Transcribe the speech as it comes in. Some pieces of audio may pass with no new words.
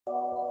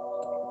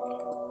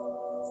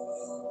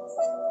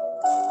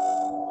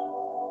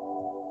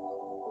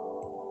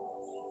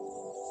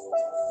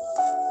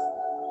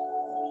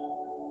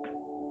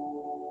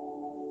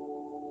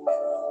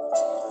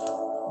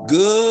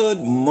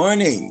Good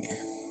morning.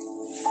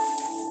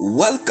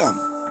 Welcome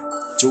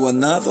to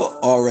another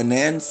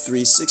RNN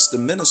 360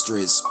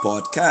 Ministries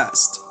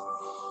podcast.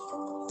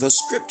 The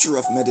scripture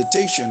of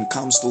meditation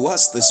comes to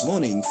us this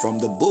morning from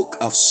the book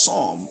of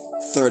Psalm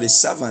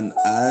 37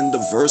 and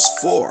verse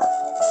 4.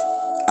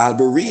 I'll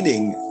be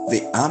reading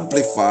the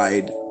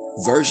Amplified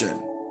version,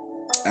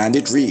 and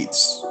it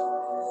reads,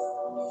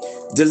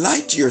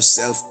 "Delight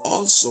yourself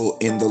also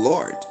in the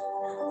Lord,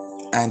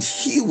 and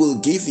He will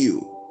give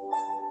you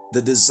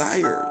the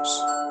desires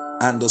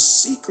and the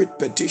secret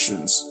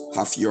petitions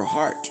of your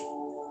heart."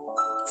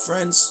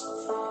 Friends,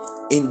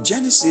 in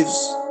Genesis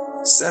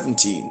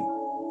 17,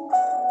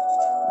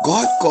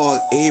 God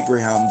called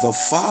Abraham the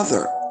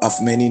father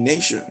of many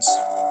nations.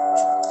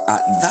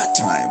 At that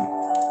time,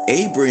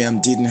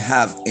 Abraham didn't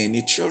have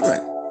any children.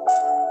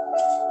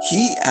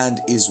 He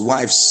and his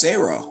wife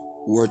Sarah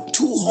were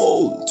too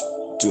old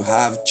to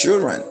have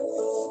children.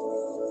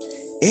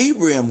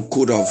 Abraham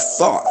could have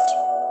thought,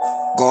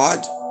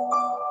 "God,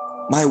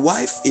 my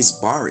wife is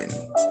barren.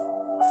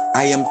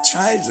 I am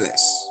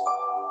childless.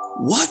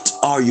 What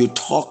are you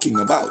talking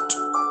about?"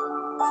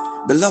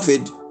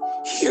 Beloved,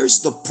 here's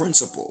the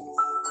principle.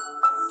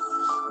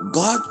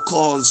 God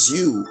calls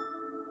you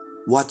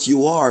what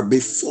you are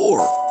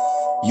before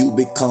you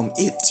become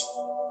it.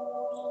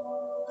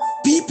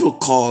 People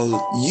call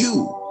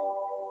you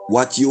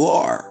what you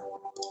are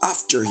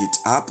after it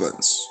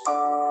happens.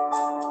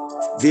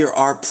 There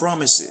are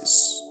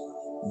promises,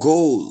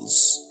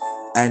 goals,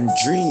 and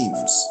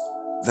dreams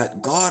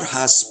that God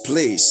has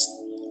placed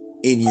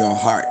in your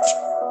heart.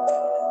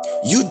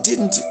 You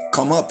didn't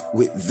come up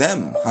with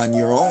them on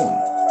your own.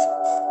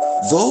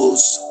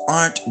 Those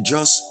aren't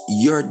just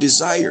your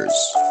desires.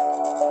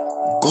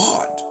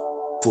 God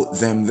put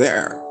them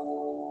there.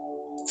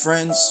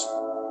 Friends,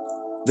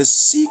 the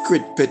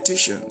secret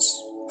petitions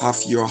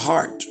of your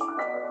heart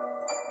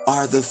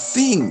are the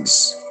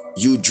things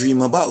you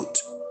dream about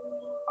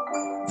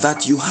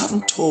that you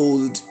haven't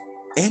told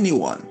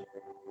anyone.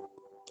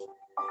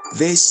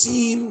 They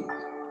seem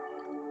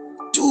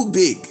too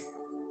big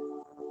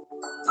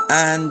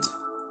and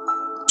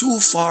too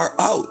far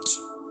out.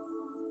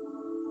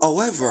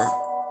 However,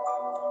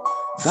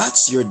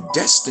 that's your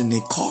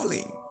destiny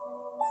calling.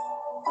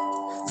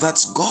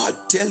 That's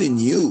God telling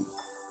you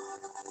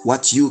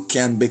what you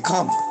can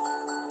become.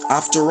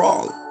 After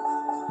all,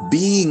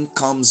 being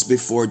comes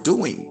before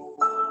doing.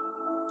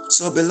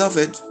 So,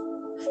 beloved,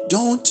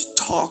 don't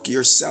talk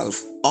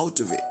yourself out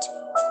of it.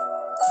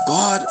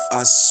 God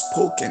has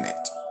spoken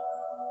it.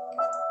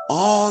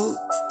 All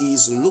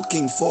He's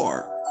looking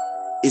for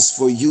is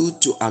for you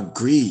to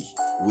agree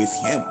with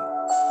Him.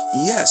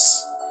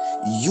 Yes,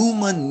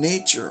 human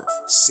nature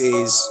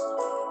says,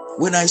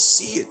 "When I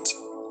see it,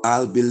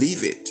 I'll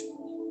believe it."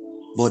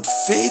 But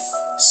faith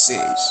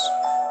says,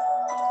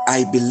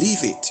 "I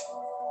believe it,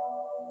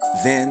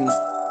 then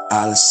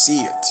I'll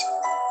see it."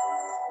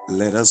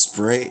 Let us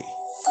pray.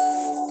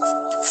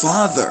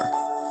 Father,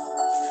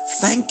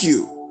 thank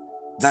you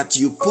that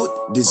you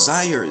put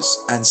desires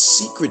and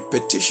secret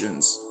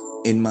petitions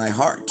in my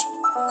heart.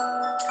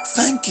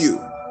 Thank you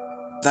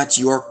that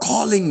you are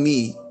calling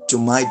me to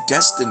my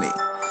destiny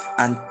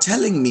and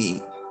telling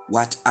me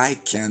what I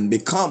can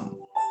become.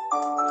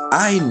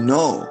 I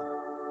know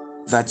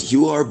that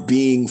you are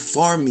being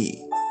for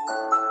me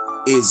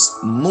is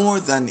more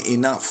than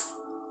enough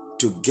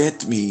to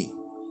get me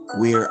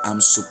where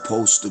I'm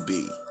supposed to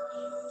be.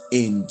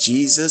 In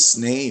Jesus'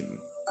 name,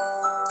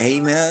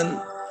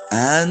 amen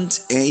and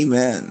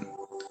amen.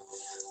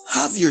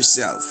 Have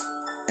yourself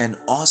an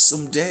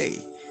awesome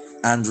day,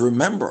 and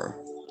remember,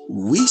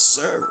 we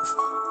serve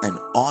an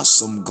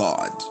awesome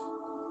God.